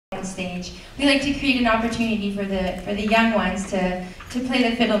the stage. We like to create an opportunity for the young ones to play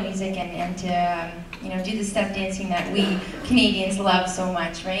the fiddle music and to do the step dancing that we Canadians love so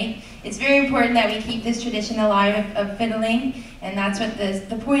much, right? It's very important that we keep this tradition alive of fiddling, and that's what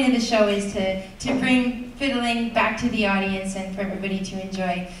the point of the show is, to bring fiddling back to the audience and for everybody to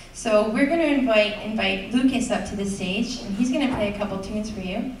enjoy. So we're going to invite Lucas up to the stage, and he's going to play a couple tunes for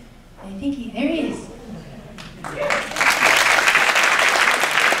you. I think there he is.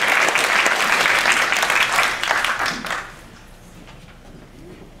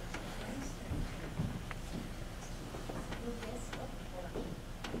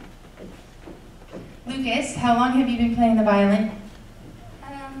 Lucas, how long have you been playing the violin?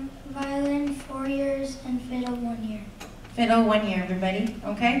 Violin 4 years and fiddle 1 year. Fiddle 1 year, everybody.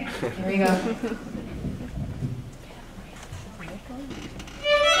 Okay? Here we go.